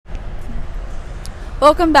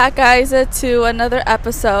Welcome back, guys, to another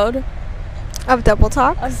episode of Double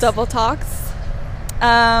Talks.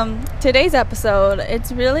 Today's episode,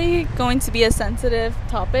 it's really going to be a sensitive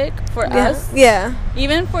topic for us. Yeah.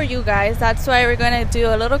 Even for you guys. That's why we're going to do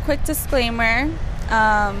a little quick disclaimer.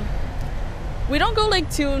 We don't go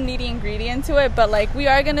too needy and greedy into it, but we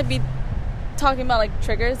are going to be talking about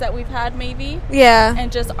triggers that we've had maybe. Yeah.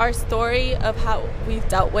 And just our story of how we've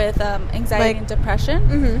dealt with anxiety and depression.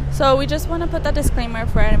 Mm-hmm. So we just want to put that disclaimer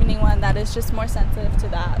for anyone that is just more sensitive to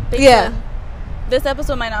that. Yeah. This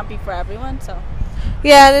episode might not be for everyone, so.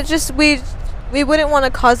 Yeah, and it just, we wouldn't want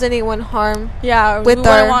to cause anyone harm. Yeah, we wouldn't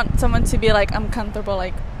want someone to be uncomfortable,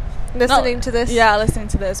 listening to this. Yeah, listening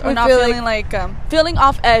to this. Or not feeling feeling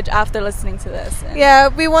off edge after listening to this. Yeah,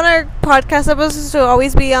 we want our podcast episodes to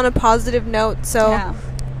always be on a positive note, so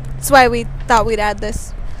that's why we thought we'd add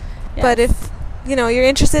this. Yes. But if, you're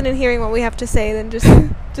interested in hearing what we have to say, then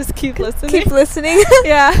just keep listening. Keep listening.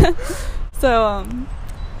 Yeah. So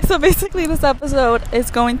basically this episode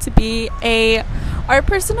is going to be our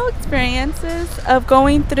personal experiences of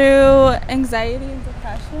going through anxiety and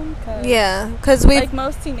depression. Because we like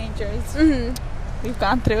most teenagers, we've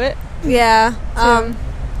gone through it. Yeah.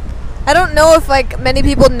 I don't know if many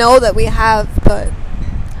people know that we have, but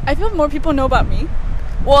I feel more people know about me.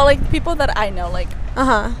 Well, people that I know,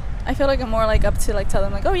 I feel I'm more up to tell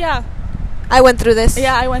them oh yeah, I went through this.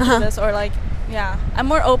 Yeah, I went through this, or I'm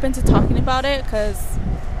more open to talking about it because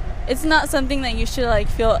it's not something that you should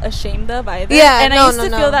feel ashamed of either. Yeah, and I used to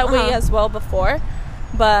feel that way as well before,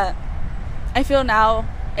 but I feel now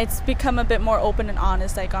it's become a bit more open and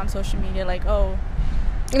honest, on social media,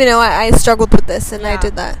 I struggled with this and I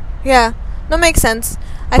did that. Yeah, that makes sense.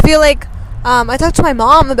 I feel I talked to my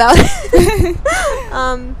mom about it.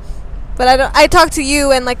 But I talked to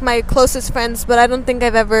you and my closest friends, but I don't think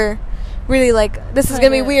I've ever really this is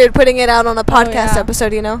gonna be weird putting it out on a podcast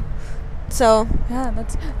episode, So yeah,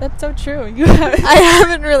 that's so true. I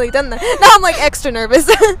haven't really done that. Now I'm extra nervous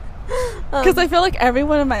because I feel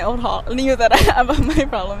everyone in my old hall knew that I have my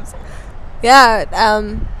problems. Yeah.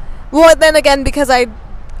 Well, then again, because I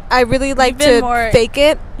really like to fake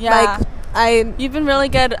it. Yeah. You've been really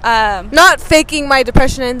good. Not faking my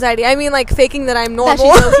depression and anxiety. I mean, faking that I'm normal.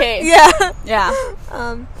 That she's okay. Yeah. Yeah.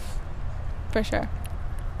 For sure.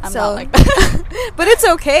 I'm not like that. But it's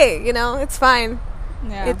okay. It's fine.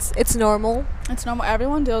 Yeah. It's normal. It's normal.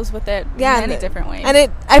 Everyone deals with it in many different ways. And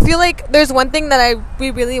I feel there's one thing that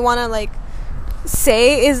we really want to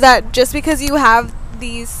say is that just because you have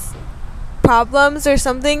these problems or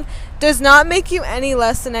something does not make you any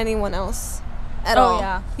less than anyone else at all.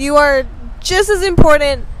 Yeah. You are just as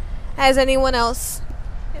important as anyone else.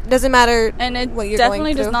 It doesn't matter and it what you're definitely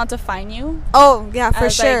going through. does not define you. Oh, yeah, for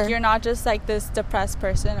sure. You're not just this depressed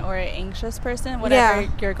person or an anxious person, whatever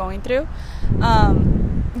you're going through.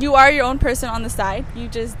 You are your own person on the side. You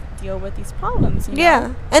just deal with these problems.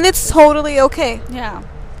 Yeah, and it's totally okay. Yeah.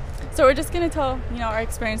 So we're just gonna tell our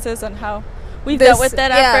experiences on how we dealt with it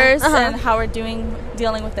at first and how we're dealing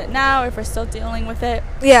with it now, if we're still dealing with it.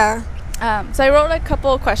 Yeah. So I wrote a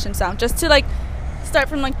couple of questions down just to start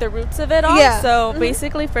from the roots of it all. Yeah. So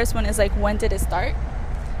basically, first one is when did it start?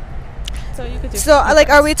 So you could do. So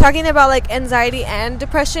are we talking about anxiety and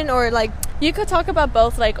depression, or you could talk about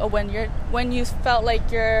both, when you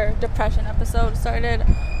felt your depression episode started,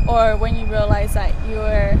 or when you realized that you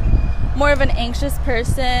were more of an anxious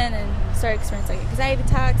person and started experiencing anxiety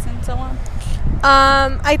attacks and so on.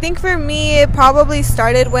 I think for me it probably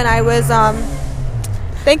started when I was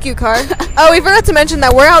thank you, Car. Oh, we forgot to mention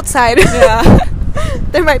that we're outside. Yeah.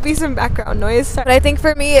 There might be some background noise, but I think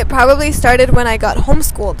for me it probably started when I got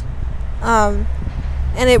homeschooled. And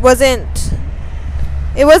it wasn't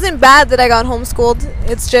bad that I got homeschooled.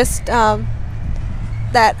 It's just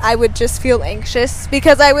that I would just feel anxious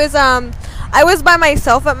because I was by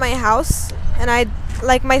myself at my house, and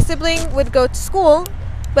my sibling would go to school,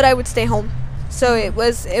 but I would stay home. So it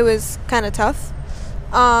was kind of tough.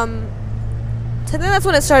 So then that's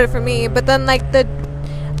when it started for me. But then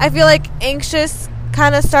I feel anxious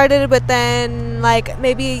kind of started, but then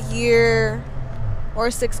maybe a year or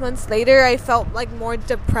 6 months later I felt more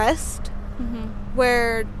depressed,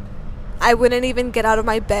 where I wouldn't even get out of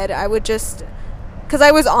my bed. I would just, because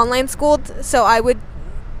I was online schooled, so I would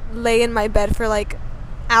lay in my bed for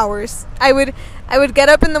hours. I would get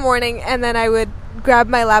up in the morning and then I would grab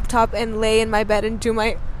my laptop and lay in my bed and do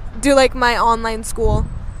my online school.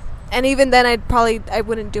 And even then I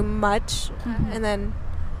wouldn't do much. And then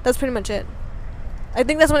that's pretty much it. I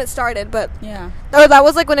think that's when it started, but yeah. Oh, that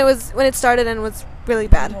was when it started and was really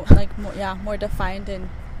bad. More defined in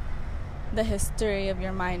the history of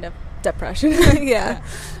your mind of depression. Yeah.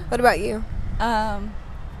 What about you? I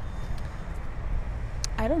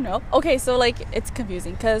don't know. Okay, so like it's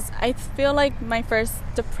confusing because I feel like my first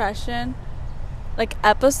depression like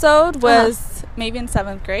episode was maybe in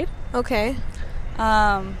 7th grade. Okay.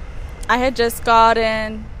 I had just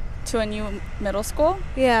gotten to a new middle school.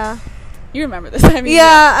 Yeah. You remember this? I mean,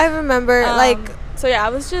 yeah, I remember. So yeah,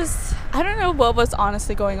 I don't know what was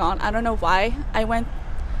honestly going on. I don't know why I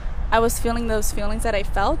was feeling those feelings that I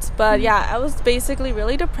felt, but yeah, I was basically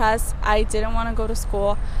really depressed. I didn't want to go to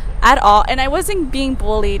school at all, and I wasn't being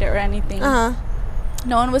bullied or anything. No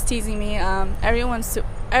one was teasing me. Everyone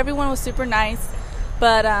was super nice,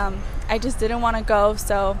 but I just didn't want to go.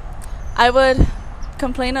 So I would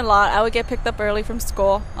complain a lot. I would get picked up early from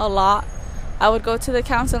school a lot. I would go to the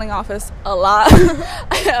counseling office a lot.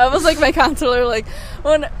 I was like my counselor, like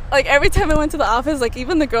every time I went to the office, like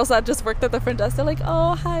even the girls that just worked at the front desk, they're like,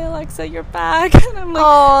 "Oh, hi Alexa, you're back." And I'm like,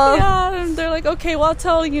 aww. "Yeah." And they're like, "Okay, well I'll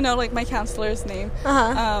tell like my counselor's name.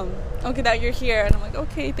 Okay, that you're here." And I'm like,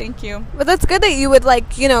 "Okay, thank you." But that's good that you would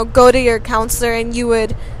go to your counselor and you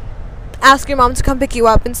would ask your mom to come pick you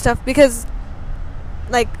up and stuff, because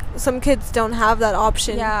like some kids don't have that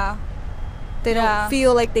option. Yeah. They don't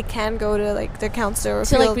feel like they can go to like their counselor or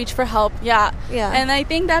to like reach for help. Yeah. And I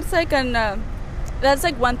think that's like that's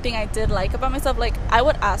like one thing I did like about myself. Like I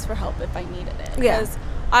would ask for help if I needed it. Because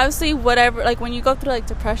obviously whatever, like when you go through like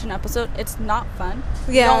depression episode, it's not fun.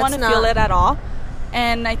 You don't want to feel it at all.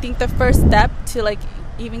 And I think the first step to like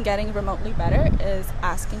even getting remotely better is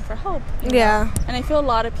asking for help. You know? And I feel a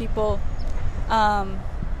lot of people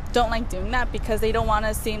don't like doing that because they don't want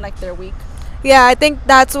to seem like they're weak. Yeah, I think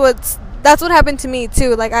that's what happened to me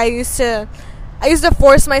too. Like I used to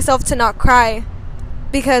force myself to not cry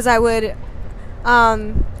because I would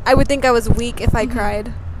think I was weak if I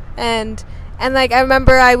cried, and like I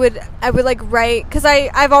remember I would like write, because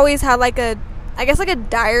I've always had like a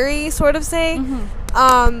diary sort of say, and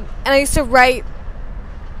I used to write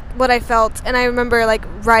what I felt, and I remember like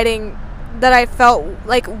writing that I felt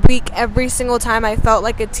like weak every single time I felt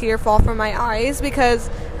like a tear fall from my eyes, because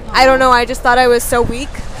I don't know, I just thought I was so weak.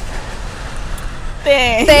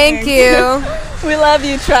 Thank you. We love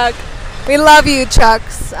you, Chuck. We love you,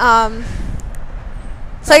 Chucks. So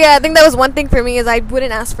yeah, I think that was one thing for me, is I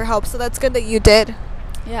wouldn't ask for help. So that's good that you did.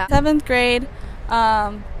 Yeah. 7th grade.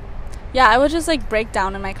 I would just like break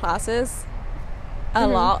down in my classes a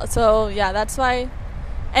lot. So yeah, that's why.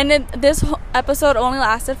 And this episode only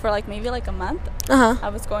lasted for like maybe like a month. I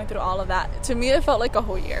was going through all of that. To me, it felt like a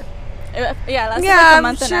whole year. It lasted like a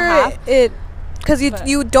month and a half. Because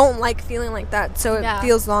you don't like feeling like that, so it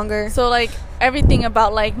feels longer. So like everything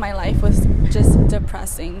about like my life was just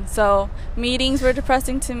depressing. So meetings were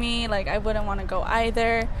depressing to me. Like I wouldn't want to go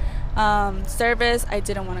either. Service, I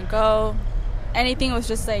didn't want to go. Anything was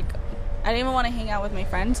just like I didn't even want to hang out with my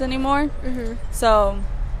friends anymore. So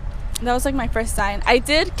that was like my first sign. I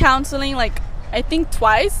did counseling like I think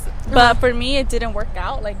twice, but for me it didn't work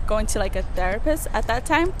out. Like going to like a therapist at that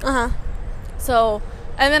time. So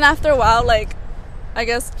and then after a while, like I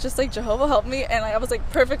guess just like Jehovah helped me, and like I was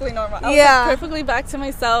like perfectly normal. I was like perfectly back to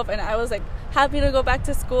myself, and I was like happy to go back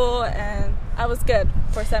to school, and I was good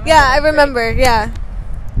for 7th. Yeah, I remember. Yeah,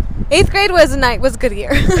 8th grade was a good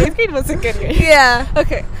year. 8th grade was a good year. Yeah.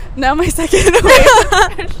 Okay, now my second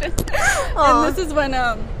depression. And this is when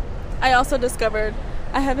I also discovered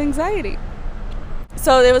I have anxiety.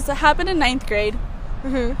 So it happened in 9th grade.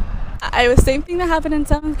 I was same thing that happened in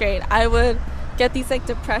 7th grade. I would get these like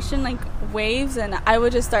depression like waves, and I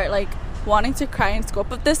would just start like wanting to cry in school.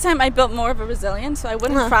 But this time I built more of a resilience, so I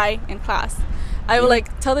wouldn't cry in class. I would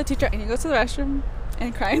like tell the teacher I need to go to the restroom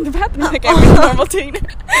and cry in the bathroom like every normal teen.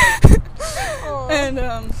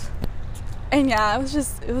 And yeah, it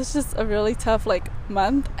was just a really tough like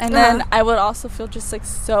month. And then I would also feel just like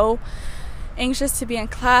so anxious to be in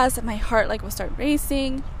class, and my heart like would start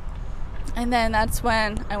racing. And then that's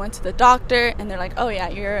when I went to the doctor, and they're like, "Oh yeah,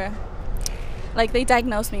 you're." Like they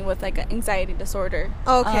diagnosed me with like an anxiety disorder.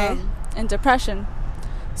 And depression.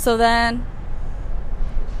 So then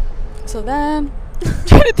trying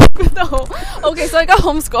to think with the whole. Okay, so I got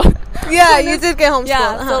homeschooled. Yeah, you did get homeschooled.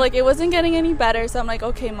 Yeah, so like it wasn't getting any better. So I'm like,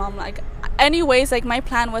 okay, mom. Like, anyways, like my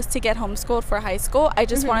plan was to get homeschooled for high school. I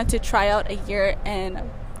just wanted to try out a year in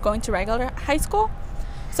going to regular high school.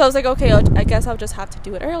 So I was like, okay, I guess I'll just have to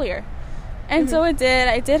do it earlier. And so I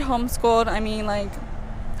did homeschooled. I mean, like.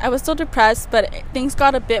 I was still depressed, but things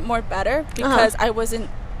got a bit more better because I wasn't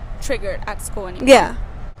triggered at school anymore. Yeah.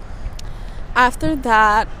 After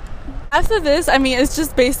this, I mean, it's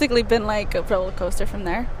just basically been like a roller coaster from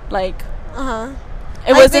there. Like,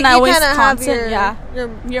 it wasn't always constant.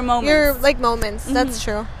 Your moments. Your like moments. That's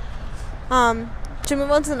true. Should we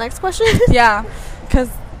move on to the next question? Yeah, because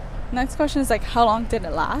next question is like, how long did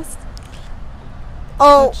it last?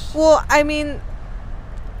 Oh, well, I mean,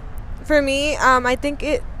 for me, I think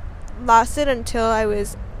it lasted until I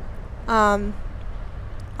was out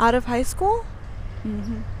of high school.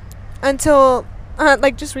 Mm-hmm. Until,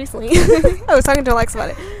 like, just recently. I was talking to Alex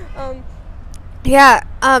about it.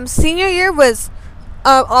 Senior year was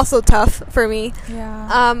also tough for me.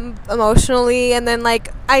 Yeah. Emotionally. And then,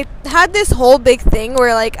 like, I had this whole big thing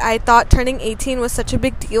where, like, I thought turning 18 was such a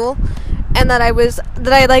big deal. And that I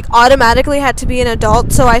like automatically had to be an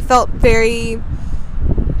adult, so I felt very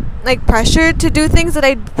like pressured to do things that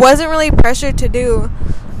I wasn't really pressured to do.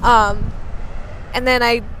 And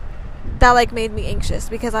then that like made me anxious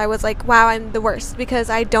because I was like, wow, I'm the worst because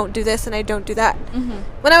I don't do this and I don't do that. Mm-hmm.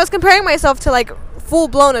 When I was comparing myself to like full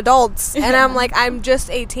blown adults, and I'm like, I'm just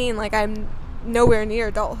 18, like I'm nowhere near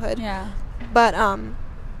adulthood. Yeah. But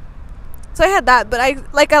so I had that, but I,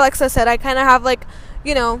 like Alexa said, I kind of have like,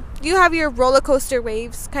 you know, you have your roller coaster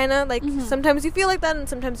waves, kind of like sometimes you feel like that and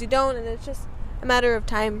sometimes you don't, and it's just a matter of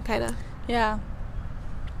time, kind of. Yeah.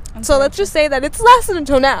 So let's just say that it's lasted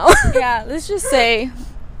until now. Yeah, let's just say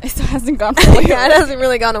it still hasn't gone away. Yeah, it hasn't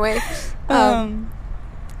really gone away.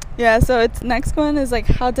 Yeah, so its next one is like,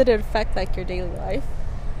 how did it affect like your daily life?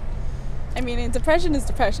 I mean, depression is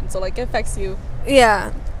depression, so like it affects you.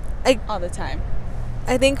 Yeah, all the time.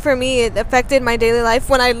 I think for me, it affected my daily life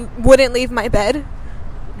when I wouldn't leave my bed.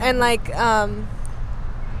 And like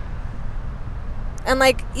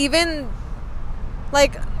even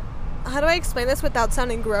like, how do I explain this without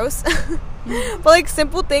sounding gross? But like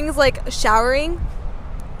simple things like showering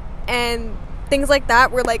and things like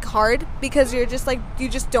that were like hard because you're just like, you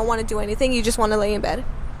just don't want to do anything, you just want to lay in bed.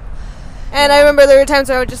 And I remember there were times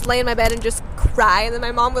where I would just lay in my bed and just cry, and then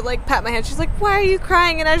my mom would like pat my head, she's like, why are you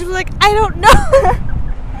crying? And I was just like, I don't know.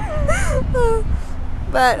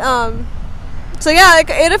 But so yeah, like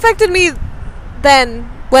it affected me then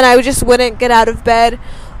when I just wouldn't get out of bed,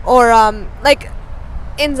 or like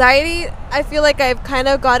anxiety. I feel like I've kind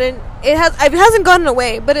of gotten it hasn't gotten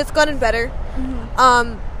away, but it's gotten better.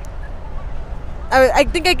 Mm-hmm. I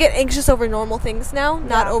think I get anxious over normal things now,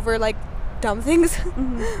 not over like dumb things.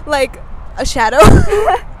 Mm-hmm. Like a shadow.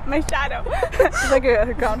 My shadow. It's like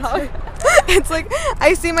a groundhog. It's like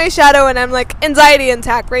I see my shadow and I'm like, anxiety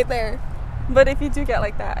attack right there. But if you do get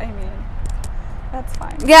like that, I mean, that's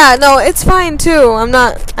fine. Yeah, no, it's fine too.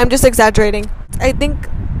 I'm just exaggerating. I think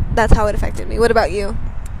that's how it affected me. What about you?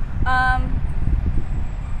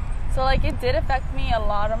 So like it did affect me a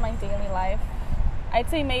lot of my daily life. I'd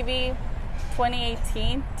say maybe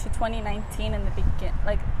 2018 to 2019 in the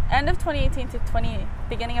like end of 2018 to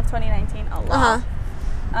beginning of 2019 a lot.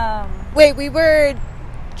 Wait, we were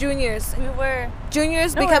juniors. We were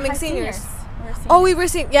juniors becoming seniors. Oh, we were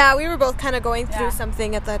yeah, we were both kind of going through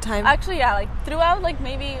something at that time. Actually, yeah, like throughout like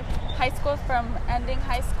maybe high school, from ending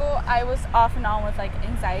high school, I was off and on with like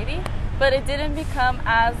anxiety, but it didn't become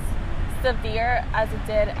as severe as it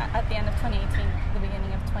did at the end of 2018, the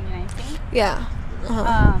beginning of 2019. Yeah.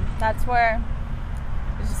 That's where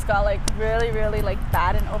it just got like really, really like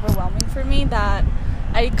bad and overwhelming for me that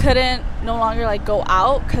I couldn't no longer like go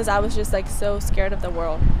out because I was just like so scared of the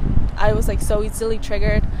world. I was like so easily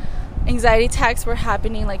triggered. Anxiety attacks were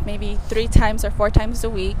happening like maybe 3 times or 4 times a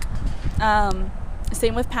week.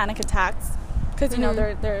 Same with panic attacks because you know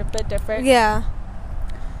they're a bit different. Yeah.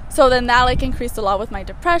 So then that like increased a lot with my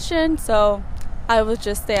depression. So I would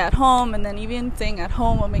just stay at home, and then even staying at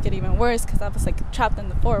home would make it even worse because I was like trapped in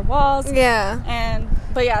the 4 walls. Yeah.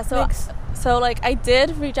 But yeah, so like I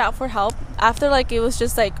did reach out for help after like it was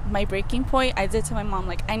just like my breaking point. I did tell my mom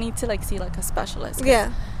like I need to like see like a specialist.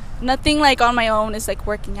 Yeah. Nothing like on my own is like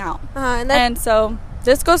working out. And so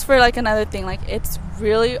this goes for like another thing. Like it's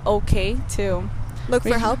really okay to look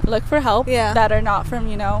for help. Yeah. That are not from,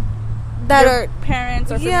 you know, that your are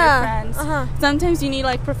parents or from your friends. Sometimes you need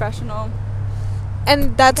like professional,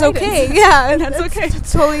 and that's guidance. Okay. Yeah, that's okay.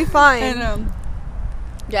 It's totally fine. And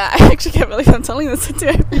yeah, I actually get really fun telling this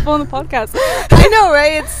to people on the podcast. I know,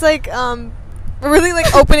 right? It's like we're really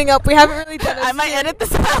like opening up. We haven't really done. I might edit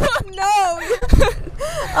this out. No.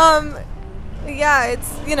 Yeah,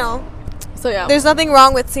 it's, you know. So yeah, there's nothing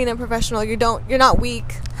wrong with seeing a professional. You're not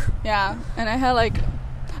weak. Yeah, and I had like,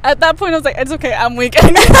 at that point I was like, it's okay, I'm weak.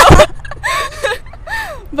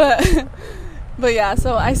 But yeah,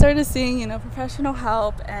 so I started seeing, you know, professional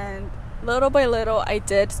help, and little by little I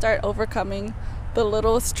did start overcoming the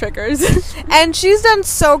littlest triggers. And she's done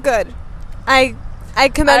so good. I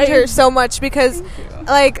commend her so much because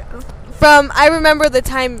like I remember the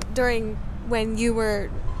time during when you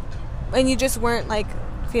just weren't like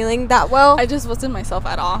feeling that well. I just wasn't myself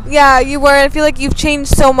at all. Yeah, you were. I feel like you've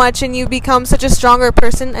changed so much and you've become such a stronger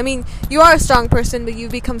person. I mean, you are a strong person, but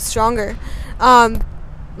you've become stronger. I'm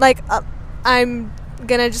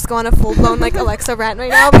gonna just go on a full-blown like Alexa rant right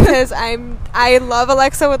now because I love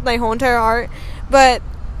Alexa with my whole entire heart, but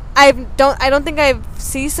I don't think I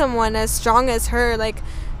see someone as strong as her. Like,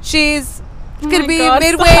 she's could be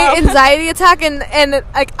midway anxiety attack and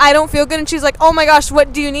like I don't feel good and she's like, oh my gosh,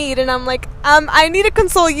 what do you need? And I'm like, I need to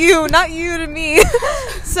console you, not you to me.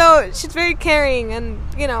 So she's very caring, and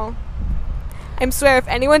you know, I swear if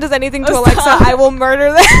anyone does anything to Alexa, I will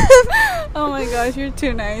murder them. Oh my gosh, you're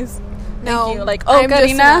too nice. No, thank you. Like,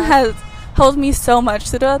 Karina has helped me so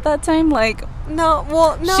much throughout that time. Like, no,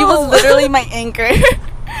 she was literally my anchor.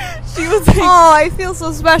 She was like, oh, I feel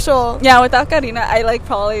so special. Yeah, without Karina, I like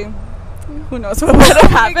probably, who knows what would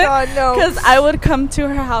have happened. Oh my God, no. Because I would come to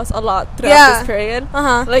her house a lot throughout this period.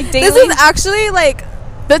 Like, daily. This is actually like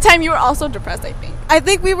the time you were also depressed, I think. I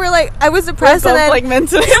think we were like, I was depressed, both, and then like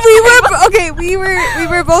mentally. we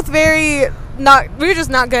were both very we were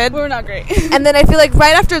just not good. We were not great. And then I feel like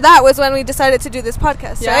right after that was when we decided to do this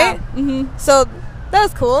podcast, right? Mm-hmm. So that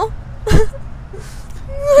was cool.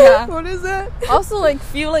 Yeah. What is that? Also, like,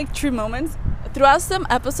 few like true moments throughout some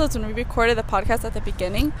episodes when we recorded the podcast at the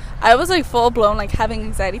beginning. I was like full blown like having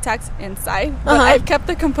anxiety attacks inside, but I've kept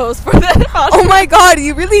the composed for that podcast. Oh my God,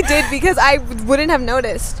 you really did, because I wouldn't have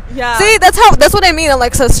noticed. Yeah. See, that's what I mean.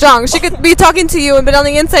 Alexa's strong. She could be talking to you, but on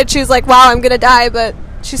the inside she's like, wow, I'm gonna die, but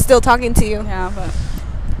she's still talking to you. Yeah, but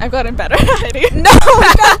I've gotten better at hiding it. No,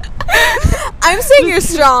 I'm saying you're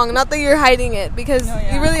strong, not that you're hiding it, because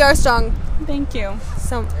you really are strong. Thank you.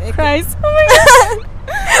 Cries. Oh my God.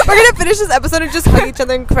 We're gonna finish this episode and just hug each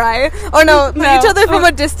other and cry. Or no, hug each other from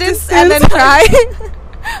a distance and then cry.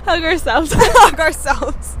 Hug ourselves. Hug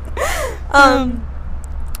ourselves.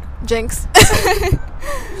 Jinx.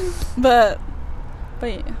 But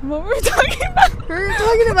what were we talking about? We were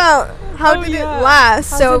talking about how did it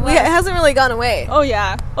last. It hasn't really gone away. Oh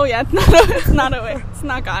yeah. It's not away. It's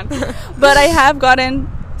not gone. But I have gotten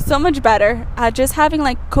so much better at just having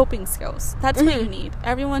like coping skills. That's what you need.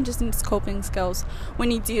 Everyone just needs coping skills when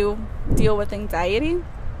you do deal with anxiety.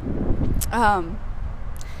 And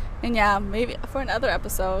yeah, maybe for another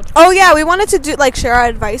episode. Oh yeah, we wanted to do like share our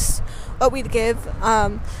advice, what we'd give.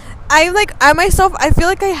 I myself, I feel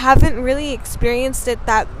like I haven't really experienced it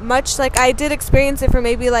that much. Like, I did experience it for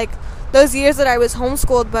maybe like those years that I was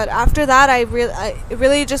homeschooled, but after that I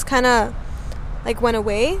really just kind of like went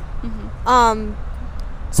away.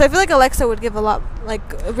 So I feel like Alexa would give a lot, like,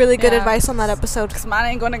 really good advice on that episode. Because mine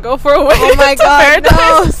ain't going to go for a way. Oh my God,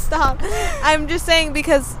 no, stop. I'm just saying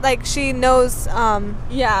because, like, she knows,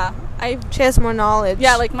 she has more knowledge.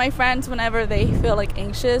 Yeah, like, my friends, whenever they feel, like,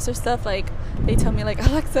 anxious or stuff, like, they tell me, like,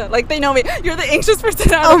 Alexa, like, they know me. You're the anxious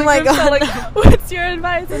person out of the group. So, like, what's your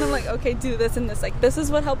advice? And I'm like, okay, do this and this. Like, this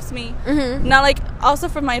is what helps me. Now, like, also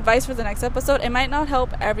for my advice for the next episode, it might not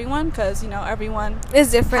help everyone because, you know, everyone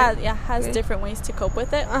is different. Has different ways to cope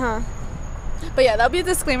with it. But yeah, that'll be a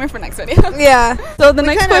disclaimer for next video. Yeah. So the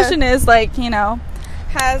next question is, like, you know,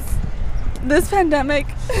 has this pandemic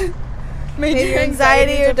made your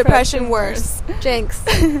anxiety or depression worse? Jinx.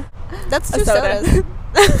 That's 2 sodas.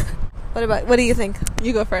 What do you think?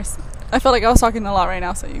 You go first. I feel like I was talking a lot right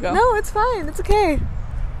now, so you go. No, it's fine. It's okay.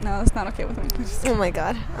 No, it's not okay with me. Oh my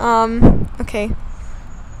God. Okay.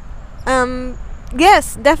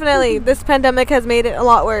 Yes, definitely. This pandemic has made it a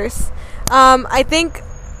lot worse. I think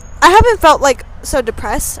I haven't felt like so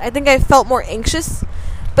depressed. I think I felt more anxious,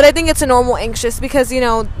 but I think it's a normal anxious because, you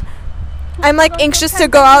know, I'm like anxious to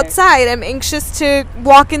go outside. I'm anxious to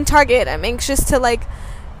walk in Target. I'm anxious to like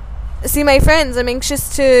see my friends. I'm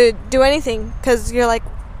anxious to do anything because you're like,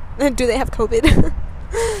 do they have COVID?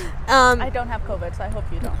 I don't have COVID, so I hope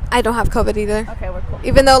you don't. I don't have COVID either. Okay, we're cool.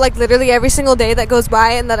 Even though like literally every single day that goes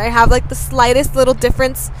by and that I have like the slightest little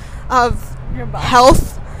difference of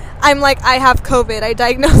health, I'm like, I have COVID. I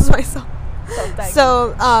diagnose myself.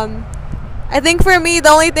 So I think for me the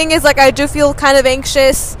only thing is like I do feel kind of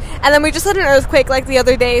anxious, and then we just had an earthquake like the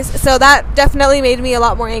other days, so that definitely made me a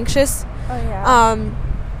lot more anxious. Oh yeah.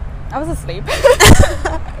 I was asleep.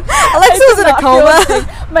 Alexa was in a coma.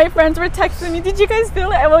 My friends were texting me, did you guys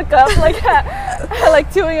feel it? I woke up like at like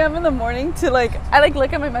 2 a.m. in the morning to like, I like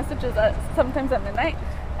look at my messages sometimes at midnight,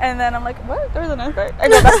 and then I'm like, what? There was an earthquake. I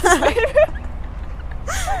go back to sleep.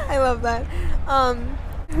 I love that.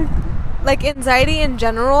 Like anxiety in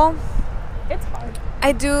general, it's hard.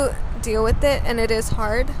 I do deal with it, and it is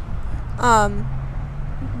hard. But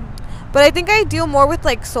I think I deal more with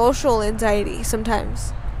like social anxiety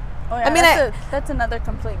sometimes. Oh yeah, I mean, that's another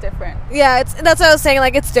complete different. Yeah, that's what I was saying.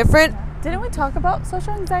 Like, it's different, Didn't we talk about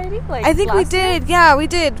social anxiety? Like I think we last year? did. Yeah, we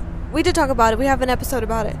did. We did talk about it. We have an episode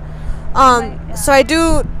about it. Yeah. So I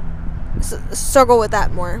do struggle with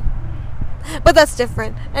that more, but that's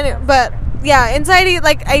different. And but yeah, anxiety.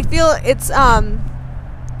 Like I feel it's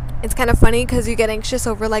kind of funny because you get anxious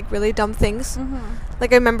over like really dumb things. Mm-hmm.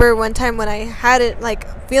 Like I remember one time when I had it, like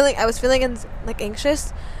I was feeling like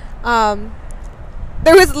anxious.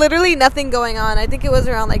 There was literally nothing going on. I think it was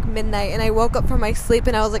around like midnight, and I woke up from my sleep,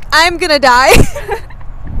 and I was like, I'm gonna die.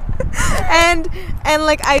 and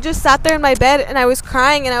like I just sat there in my bed, and I was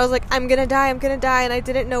crying, and I was like, I'm gonna die, and I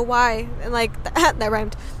didn't know why, and like that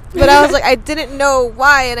rhymed. But I was like, I didn't know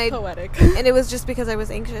why, and Poetic. and it was just because I was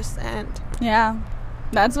anxious, and Yeah.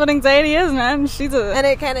 That's what anxiety is, man. She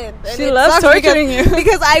loves torturing you.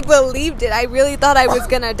 because I believed it. I really thought I was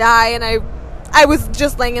gonna die, and I was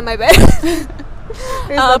just laying in my bed. There's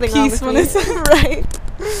nothing wrong with me. Peacefulness. Right.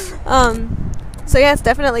 So yeah, it's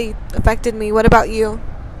definitely affected me. What about you,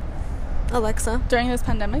 Alexa? During this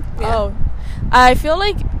pandemic? Yeah. Oh. I feel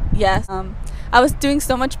like, yes. I was doing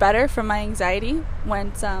so much better from my anxiety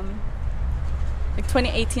when like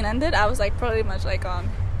 2018 ended. I was like pretty much like I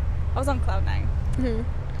was on cloud 9. Mm-hmm.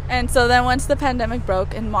 And so then once the pandemic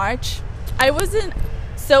broke in March, I wasn't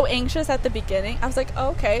so anxious at the beginning. I was like, oh,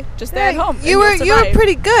 okay, just stay at home. You were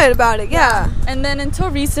pretty good about it, yeah. And then until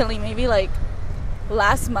recently, maybe like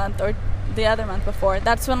last month or the other month before,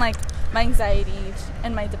 that's when like my anxiety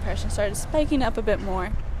and my depression started spiking up a bit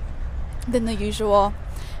more than the usual.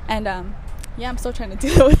 And yeah, I'm still trying to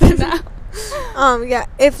deal with it now. Yeah.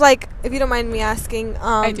 If you don't mind me asking,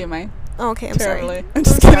 I do mind. Oh, okay, I'm Terribly. sorry. I'm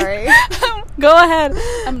just sorry. Go ahead.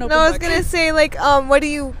 I'm no. I was gonna say what do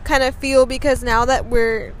you kind of feel, because now that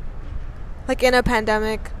we're like in a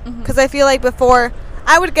pandemic, because I feel like before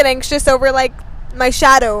I would get anxious over like my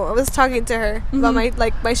shadow. I was talking to her about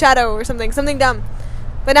my shadow or something dumb,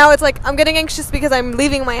 but now it's like I'm getting anxious because I'm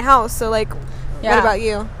leaving my house. So like, what about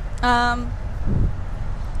you?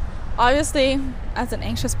 Obviously, as an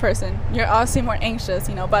anxious person, you're obviously more anxious,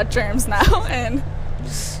 about germs now and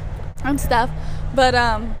stuff. But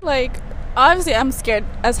like obviously I'm scared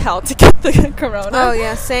as hell to get the corona. Oh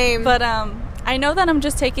yeah, same. But I know that I'm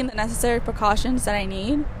just taking the necessary precautions that I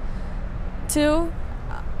need to.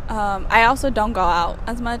 I also don't go out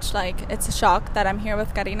as much. Like, it's a shock that I'm here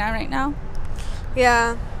with Karina right now.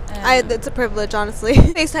 Yeah. It's a privilege, honestly.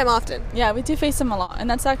 FaceTime often. Yeah, we do FaceTime a lot, and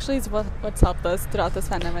that's actually what's helped us throughout this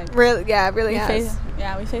pandemic. Really, yeah, it really has. We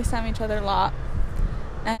FaceTime each other a lot.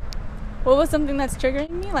 And what was something that's triggering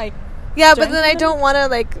me? Like, yeah, but then I don't want to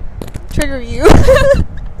like trigger you.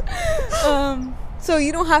 So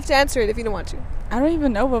you don't have to answer it if you don't want to. I don't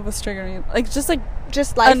even know what was triggering me. Like, just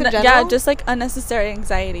life in general. Yeah, just like unnecessary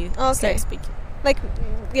anxiety. Oh, okay. Speaking. Like,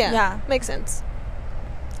 yeah, makes sense.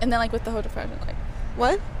 And then like with the whole depression, like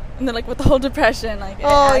what? And then like with the whole depression, like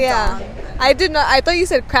oh yeah, I did not. I thought you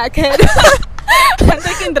said crackhead. I'm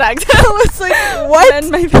thinking drugs. I was like, what?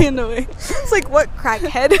 And might be in the way. It's like, what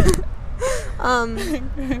crackhead?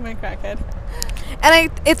 My crackhead.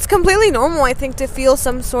 And it's completely normal, I think, to feel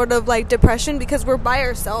some sort of like depression because we're by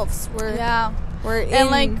ourselves. We're in. And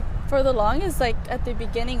like for the longest, like at the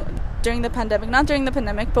beginning during the pandemic, not during the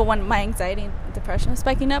pandemic, but when my anxiety and depression was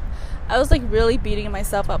spiking up, I was like really beating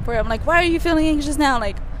myself up for it. I'm like, why are you feeling anxious now?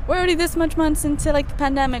 Like, we're already this much months into like the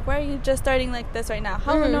pandemic. Why are you just starting like this right now?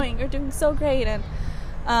 How annoying. You're doing so great. And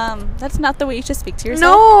that's not the way you should speak to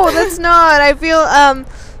yourself. No, that's not. I feel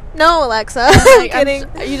no, Alexa. Like, I'm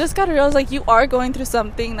kidding. You just gotta realize like you are going through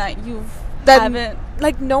something that haven't,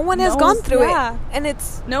 like, no one has gone through it, and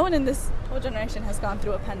it's no one in this whole generation has gone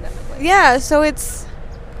through a pandemic. Like, yeah, so it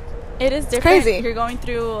is different. Crazy. You're going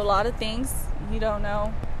through a lot of things. You don't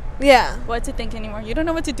know what to think anymore. You don't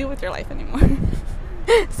know what to do with your life anymore.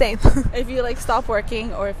 Same. If you like stop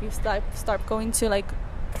working, or if you start going to like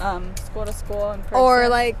school to school in person, or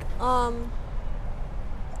like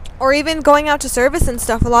or even going out to service and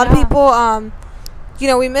stuff. A lot of people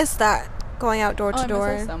we miss that, going out door to door.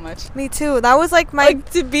 I miss it so much. Me too. That was like my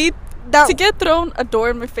to get thrown a door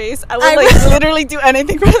in my face. I would like literally do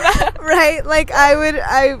anything for that. Right? Like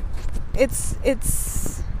it's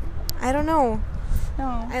I don't know.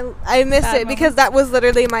 No. I miss it because that was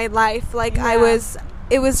literally my life. Like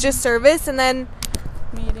it was just service, and then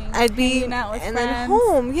I'd be out with and friends. then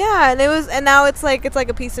home. Yeah, and now it's like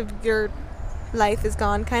a piece of your life is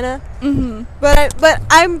gone, kind of. Mm-hmm. But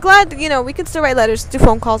I'm glad we can still write letters, do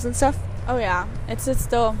phone calls and stuff. Oh yeah, it's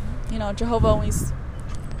still Jehovah always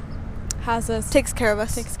has us, takes care of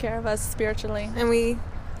us spiritually, and he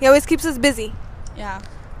always keeps us busy. Yeah,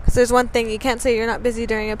 because there's one thing, you can't say you're not busy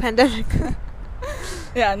during a pandemic.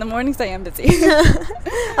 Yeah, in the mornings I am busy.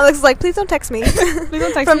 Alex is like, please don't text me. Please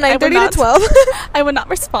don't text From me. 9:30 to 12. I would not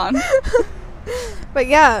respond. But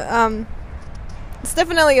yeah, it's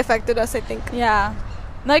definitely affected us, I think. Yeah.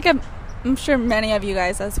 Like, I'm sure many of you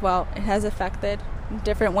guys as well, it has affected in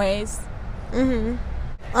different ways.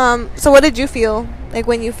 So what did you feel like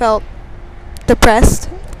when you felt depressed?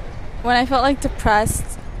 When I felt like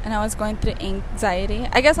depressed and I was going through anxiety,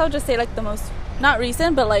 I guess I'll just say like the most, not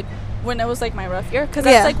recent, but like when it was like my rough year, because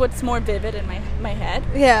that's like what's more vivid in my head.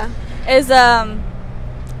 Yeah. Is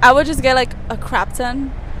I would just get like a crap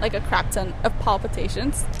ton of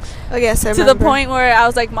palpitations. Oh yes, I to remember. the point where I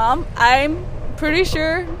was like, Mom, I'm pretty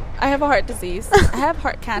sure I have a heart disease. I have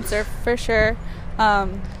heart cancer for sure.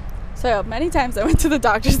 So many times I went to the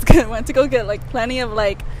doctors, went to go get like plenty of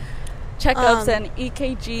like checkups and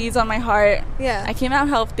EKGs on my heart. Yeah. I came out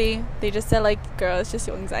healthy. They just said like, girl, it's just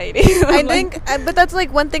your anxiety. I think, but that's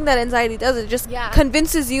like one thing that anxiety does. It just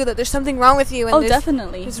convinces you that there's something wrong with you. And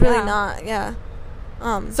definitely. It's really not. Yeah.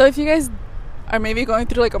 So if you guys are maybe going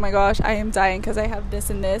through like, oh my gosh, I am dying because I have this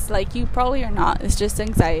and this, like, you probably are not. It's just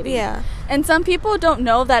anxiety. Yeah. And some people don't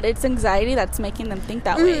know that it's anxiety that's making them think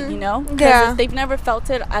that way, you know? Yeah. If they've never felt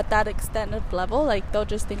it at that extent of level, like, they'll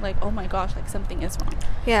just think like, oh my gosh, like something is wrong.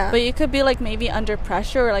 Yeah. But you could be like maybe under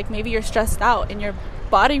pressure, or like maybe you're stressed out and your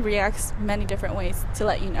body reacts many different ways to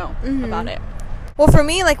let you know about it. Well, for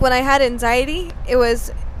me, like when I had anxiety, it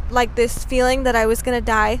was like this feeling that I was gonna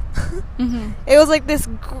die. It was like this,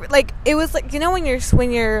 like it was like, you know,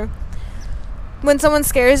 when someone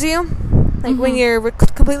scares you, like when you're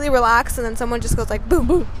completely relaxed and then someone just goes like boom,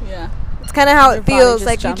 boom. Yeah, it's kind of how it feels.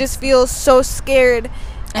 Like jumps. You just feel so scared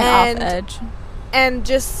and off edge and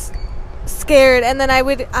just scared. And then I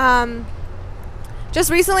would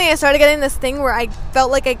just recently I started getting this thing where I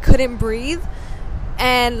felt like I couldn't breathe,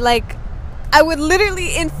 and like I would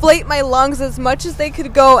literally inflate my lungs as much as they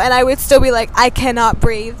could go, and I would still be like, I cannot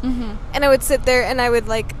breathe. And I would sit there and I would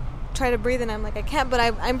like try to breathe, and I'm like, I can't, but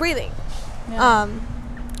I'm breathing.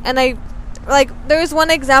 And I like, there's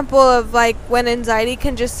one example of like when anxiety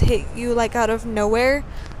can just hit you like out of nowhere.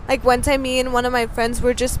 Like one time me and one of my friends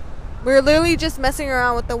we were literally just messing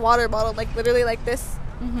around with the water bottle, like literally like this,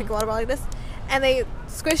 like a water bottle like this, and they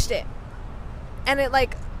squished it, and it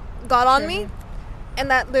like got on me. And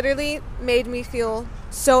that literally made me feel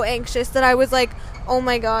so anxious that I was like, oh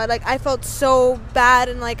my god, like I felt so bad,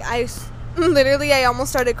 and like I almost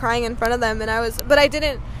started crying in front of them, and but I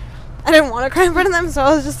didn't want to cry in front of them, so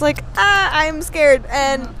I was just like, I'm scared,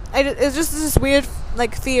 and it's just this weird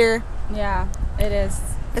like fear. Yeah, it is.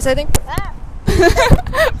 So I think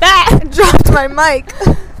that dropped my mic.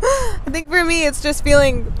 I think for me it's just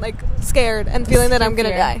feeling like scared and feeling that I'm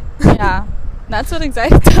gonna die. Yeah. That's what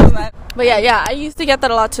anxiety does, man. But yeah, I used to get that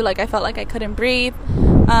a lot too. Like, I felt like I couldn't breathe.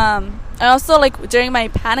 And also, like, during my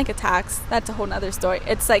panic attacks, that's a whole nother story.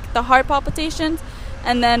 It's like the heart palpitations,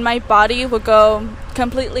 and then my body would go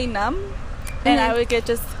completely numb, and I would get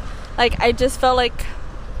just, like, I just felt like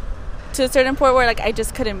to a certain point where, like, I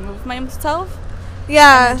just couldn't move myself.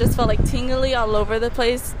 Yeah. And I just felt like tingly all over the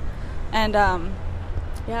place. And,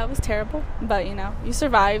 yeah, it was terrible, but you know, you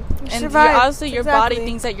survived. Also, your body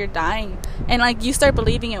thinks that you're dying, and like you start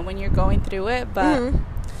believing it when you're going through it, but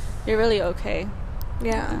you're really okay.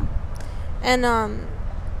 Yeah. And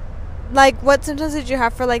like, what symptoms did you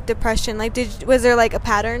have for like depression? Like, was there like a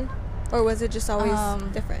pattern, or was it just always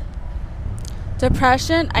different?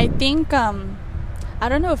 Depression, I think. I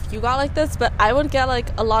don't know if you got like this, but I would get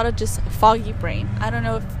like a lot of just foggy brain. I don't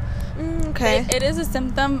know if. Okay. It is a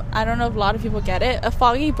symptom. I don't know if a lot of people get it. A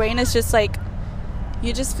foggy brain is just like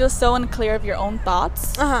you just feel so unclear of your own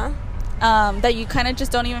thoughts that you kind of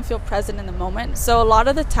just don't even feel present in the moment. So a lot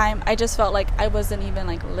of the time I just felt like I wasn't even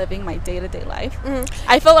like living my day-to-day life.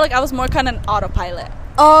 I felt like I was more kind of an autopilot.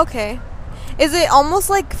 Oh, okay. Is it almost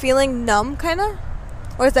like feeling numb kind of,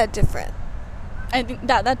 or is that different? I think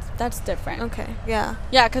that's different. Okay. Yeah,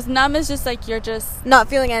 because numb is just like you're just not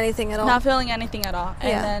feeling anything at all.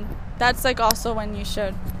 And then that's like also when you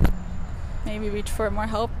should maybe reach for more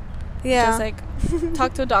help. Yeah. Just like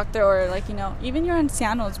talk to a doctor, or like, you know, even your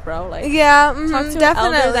ancianos, bro. Like, talk to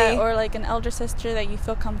definitely. an elder or like an elder sister that you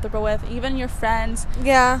feel comfortable with. Even your friends.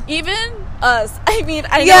 Yeah. Even us. I mean,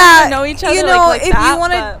 I don't know each other. You know, like if that, you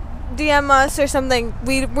want to DM us or something,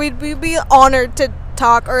 we'd be honored to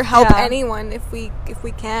talk or help anyone if we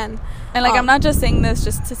can. And like, I'm not just saying this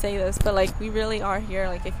just to say this, but like, we really are here.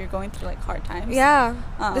 Like, if you're going through like hard times. Yeah.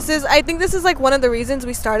 I think this is like one of the reasons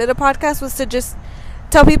we started a podcast, was to just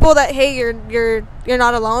tell people that, hey, you're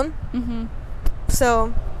not alone.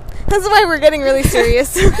 So that's why we're getting really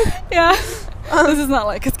serious. Yeah. This is not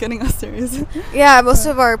like it's getting us serious. Yeah, most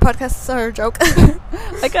of our podcasts are a joke.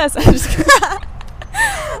 I guess. I'm just kidding.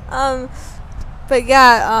 But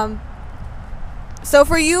yeah, so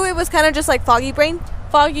for you, it was kind of just like foggy brain?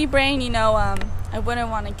 Foggy brain, I wouldn't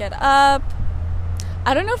want to get up.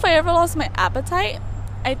 I don't know if I ever lost my appetite.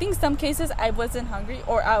 I think some cases I wasn't hungry,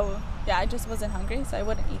 or I just wasn't hungry, so I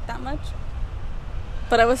wouldn't eat that much.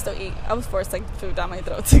 But I would still eat. I was forced food down my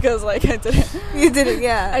throat because I didn't. You didn't,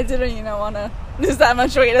 yeah. I didn't, want to lose that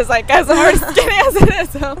much weight as I'm already skinny as it is.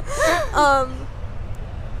 So.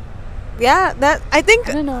 Yeah, that I think.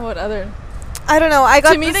 I don't know what other. I don't know.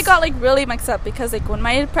 To me, they got really mixed up because when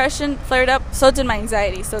my depression flared up, so did my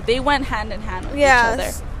anxiety. So they went hand in hand with each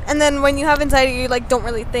other. And then when you have anxiety, you don't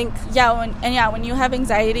really think. Yeah, when you have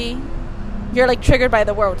anxiety, you're triggered by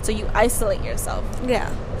the world, so you isolate yourself. Yeah.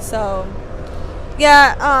 So.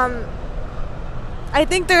 Yeah. I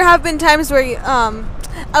think there have been times where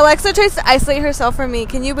Alexa tries to isolate herself from me.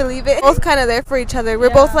 Can you believe it? We're both kind of there for each other.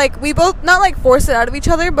 We're both we both not force it out of each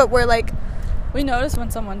other, but we're we notice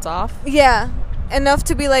when someone's off. Yeah, enough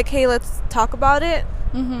to be hey, let's talk about it.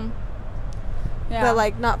 Mm-hmm. Yeah.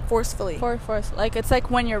 But not forcefully. Force. It's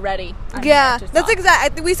when you're ready. Yeah, that's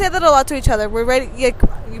exactly. We say that a lot to each other. We're ready.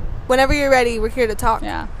 Whenever you're ready, we're here to talk.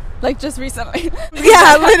 Yeah. Just recently.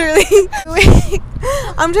 Yeah, literally.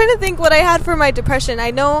 I'm trying to think what I had for my depression.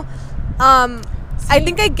 I know. I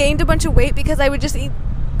think I gained a bunch of weight because I would just eat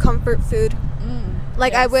comfort food.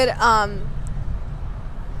 Yes.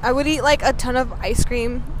 I would eat a ton of ice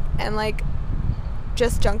cream and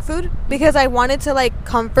just junk food because I wanted to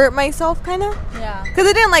comfort myself kind of. Yeah. Because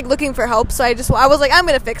I didn't like looking for help, so I was like, I'm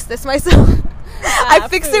gonna fix this myself. I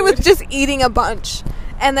fixed it with just eating a bunch,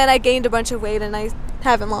 and then I gained a bunch of weight and I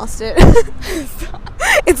haven't lost it.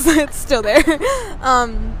 It's still there.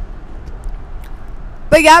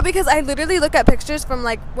 But yeah, because I literally look at pictures from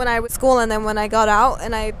when I was in school and then when I got out,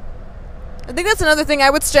 and I think that's another thing. I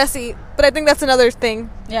would stress eat, but I think that's another thing.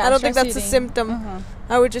 Yeah, I don't think that's eating. a symptom. Uh-huh.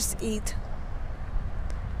 I would just eat.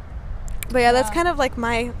 But yeah, that's kind of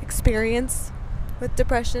my experience with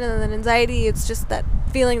depression and then anxiety. It's just that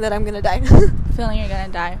feeling that I'm gonna die. Feeling you're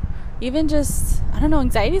gonna die. Even just, I don't know,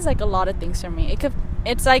 anxiety is a lot of things for me.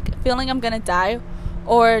 It's feeling I'm gonna die,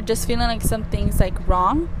 or just feeling something's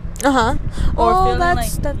wrong. Or feeling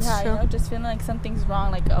that's true. just feeling something's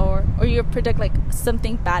wrong, or you predict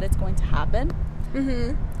something bad is going to happen.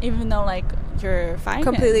 Mm-hmm. Even though you're fine,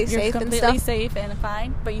 completely you're safe safe and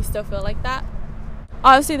fine, but you still feel like that.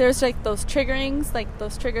 Obviously, there's those triggerings,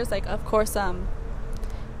 those triggers. Of course,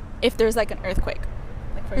 if there's an earthquake,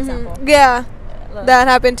 for example. Yeah. That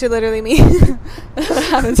happened to literally me. That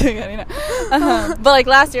happened to me, But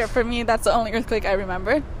last year, for me, that's the only earthquake I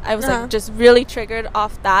remembered. I was just really triggered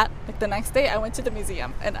off that. The next day, I went to the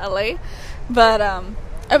museum in LA, but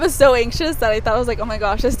I was so anxious that I thought I was oh my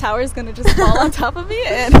gosh, this tower is gonna just fall on top of me,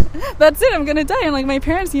 and that's it. I'm gonna die. And my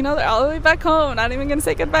parents, they're all the way back home. Not even gonna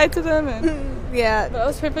say goodbye to them. And yeah, but I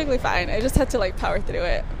was perfectly fine. I just had to power through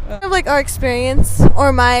it. Our experience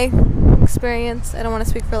or my experience. I don't want to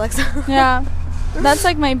speak for Alexa. Yeah. That's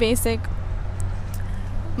my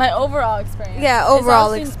overall experience. Yeah,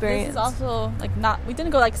 overall experience. This is also we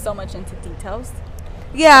didn't go so much into details.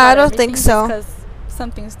 Yeah, I don't think so. Because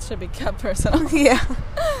some things should be kept personal. Yeah.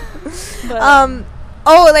 But,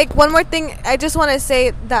 one more thing. I just want to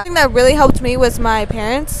say that thing that really helped me was my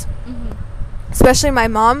parents, especially my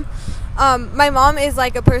mom. My mom is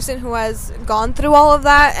a person who has gone through all of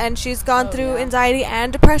that, and she's gone through anxiety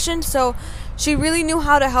and depression, so she really knew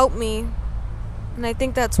how to help me. And I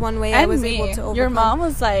think that's one way I was able to overcome. Your mom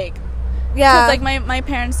was yeah. Because my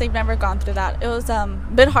parents, they've never gone through that. It was a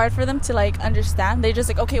bit hard for them to understand. They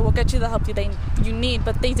just okay, we'll get you the help you need,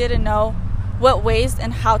 but they didn't know what ways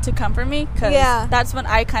and how to comfort me. Because that's when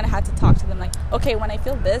I kind of had to talk to them. Okay, when I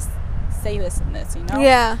feel this, say this and this,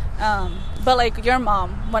 Yeah. But your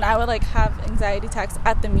mom, when I would have anxiety attacks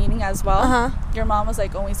at the meeting as well, your mom was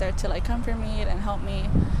always there to comfort me and help me.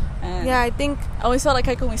 And yeah, I think I always felt I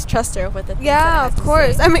could always trust her with it. Yeah, of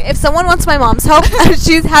course. I mean, if someone wants my mom's help,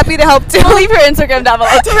 she's happy to help too. I'll leave her Instagram down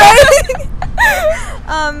below too. Right?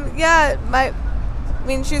 Yeah,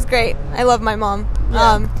 she's great. I love my mom.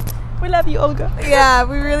 Yeah. We love you, Olga. Yeah,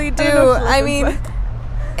 we really do. I mean,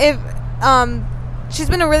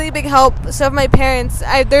 she's been a really big help. So have my parents.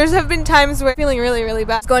 There's have been times where I'm feeling really, really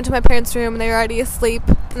bad. Going to my parents' room and they're already asleep,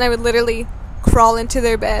 and I would literally crawl into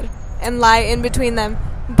their bed and lie in between them,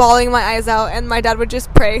 bawling my eyes out, and my dad would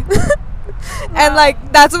just pray. And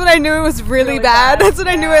that's when I knew it was really bad. That's when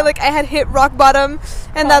I knew I had hit rock bottom,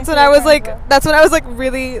 and that's when I was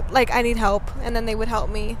really I need help, and then they would help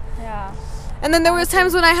me. Yeah. And then there was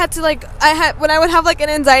times when I had to when I would have like an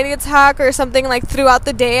anxiety attack or something like throughout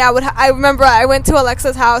the day. I remember I went to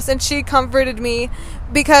Alexa's house and she comforted me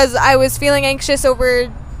because I was feeling anxious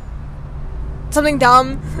over something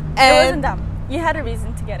dumb. And it wasn't dumb. You had a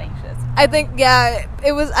reason to get anxious. I think, yeah,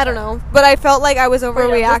 it was, I don't know, but I felt like I was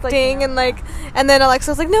overreacting, and then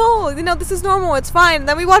Alexa was like, no, this is normal, it's fine. And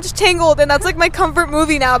then we watched Tangled, and that's like my comfort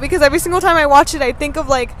movie now, because every single time I watch it, I think of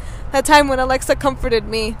like that time when Alexa comforted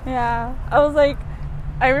me. Yeah, I was like,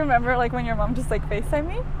 I remember like when your mom just like FaceTimed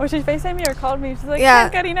me, or she FaceTimed me or called me. She's like, yeah,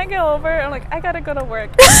 Karina, get over. I'm like, I gotta go to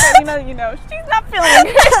work. Karina, she's not feeling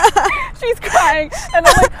good. She's crying, and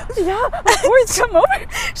I'm like, yeah, of course, come over.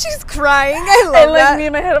 She's crying. I love that. Me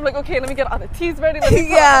in my head, I'm like, okay, let me get all the teas ready. Let me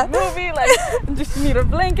put on the movie. Like, just need a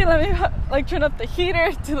blanket. Let me like turn up the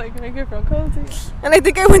heater to like make her feel cozy. And I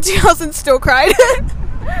think I went to your house and still cried.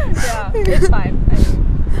 Yeah, it's fine.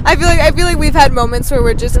 I feel like we've had moments where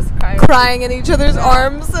we're just crying in each other's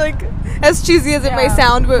arms, like as cheesy as it may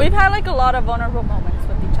sound. But we've had like a lot of vulnerable moments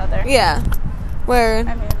with each other. Yeah, where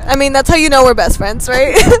I mean that's how you know we're best friends,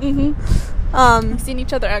 right? We've seen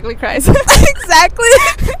each other ugly cries. Exactly.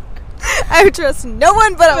 I would trust no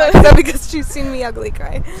one but Alexa because she's seen me ugly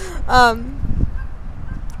cry.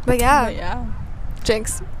 But yeah.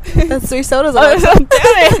 Jinx. That's 3 sodas. Damn it.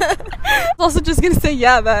 I was also just gonna say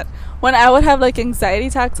that when I would have like anxiety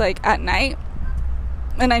attacks like at night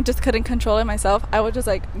and I just couldn't control it myself, I would just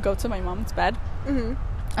like go to my mom's bed.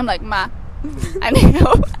 I'm like, Ma, I need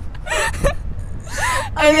help.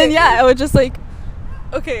 And then I would just like,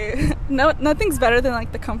 okay, nothing's better than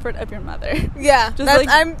like the comfort of your mother. Yeah, just like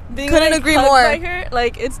couldn't agree more. By her,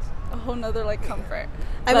 like it's a whole nother like comfort.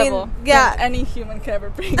 I mean, yeah, any human could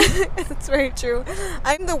ever bring. That's very true.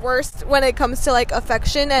 I'm the worst when it comes to like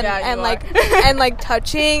affection and like and like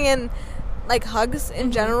touching and like hugs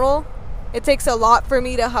in general. It takes a lot for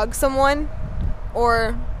me to hug someone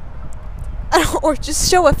or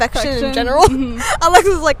just show affection in general.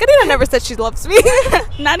 Alexa's like, Karina never said she loves me.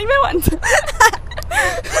 Not even once.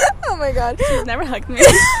 Oh my god, she's never hugged me.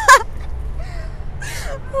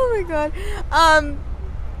 Oh my god.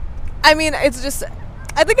 I mean, it's just,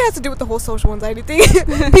 I think it has to do with the whole social anxiety thing.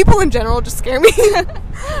 People in general just scare me.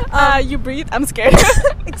 You breathe, I'm scared.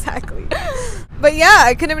 Exactly. But yeah,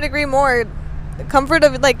 I couldn't even agree more. The comfort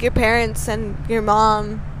of like your parents and your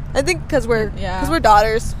mom. I think because we're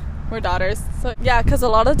daughters. We're daughters. So yeah, because a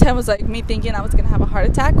lot of the time was like me thinking I was gonna have a heart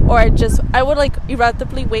attack, or I would like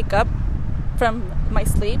erratically wake up from my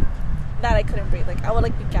sleep that I couldn't breathe. Like I would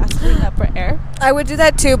like be gasping up for air. I would do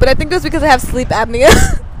that too, but I think it was because I have sleep apnea.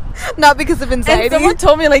 Not because of anxiety. And someone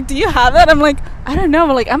told me, like, do you have that? I'm like, I don't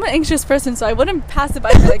know. Like, I'm an anxious person, so I wouldn't pass it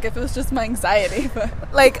by like if it was just my anxiety. But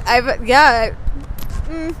like,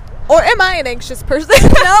 or am I an anxious person?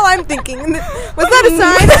 Now I'm thinking, was that a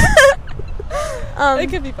sign? It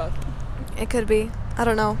could be both. It could be. I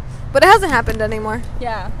don't know. But it hasn't happened anymore.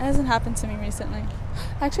 Yeah, it hasn't happened to me recently.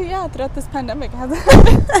 Actually, yeah, throughout this pandemic it hasn't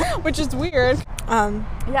happened, which is weird.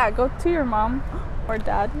 Yeah, go to your mom or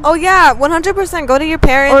dad. Oh yeah, 100%. Go to your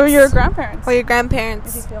parents or your grandparents. Or your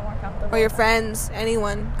grandparents. If you feel more comfortable. Or your friends.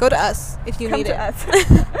 Anyone. Go to us if you need it. Come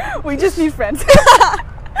to us. We just need friends.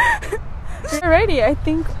 Alrighty, I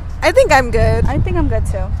think I'm good. I think I'm good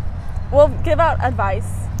too. We'll give out advice.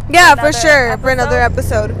 Yeah, for sure. For another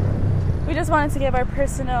episode. We just wanted to give our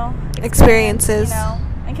personal experiences. You know,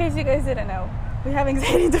 in case you guys didn't know, we have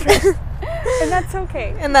anxiety disorder, and that's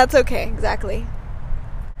okay. And that's okay. Exactly.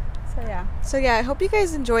 So yeah, I hope you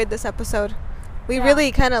guys enjoyed this episode. We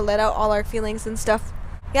really kind of let out all our feelings and stuff.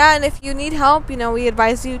 Yeah, and if you need help, we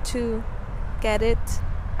advise you to get it.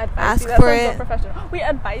 Ask for it. So we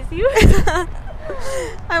advise you.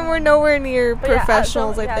 And we're nowhere near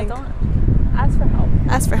professionals. I think. Don't ask for help.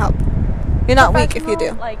 Ask for help. You're not weak if you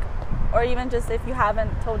do. Like, or even just if you haven't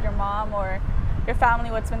told your mom or your family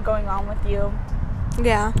what's been going on with you.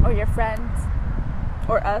 Yeah. Or your friends.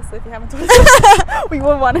 Or us, if you haven't told us. We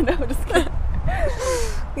would want to know. Just kidding.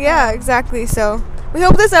 Yeah, exactly. So we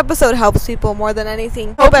hope this episode helps people more than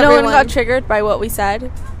anything. Hope no one got triggered by what we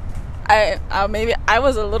said. Maybe I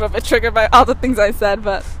was a little bit triggered by all the things I said,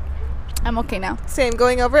 but I'm okay now. Same.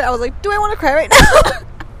 Going over it, I was like, do I want to cry right now?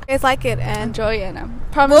 Guys like it and enjoy it.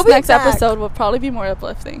 Promise next episode will probably be more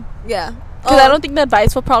uplifting. Yeah. Because I don't think the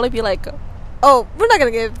advice will probably be like, we're not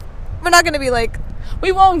gonna be like,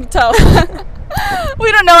 we won't tell.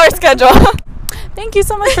 We don't know our schedule. Thank you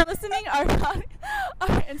so much for listening. Our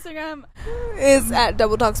Instagram is at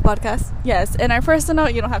Double Talks Podcast. Yes, and our personal,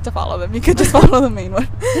 you don't have to follow them. You could just follow the main one.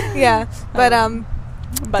 Yeah, but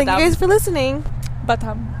thank you guys for listening.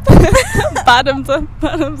 Bottoms up.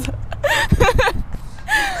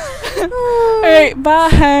 All right, bye.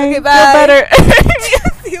 Okay, Feel bye. better.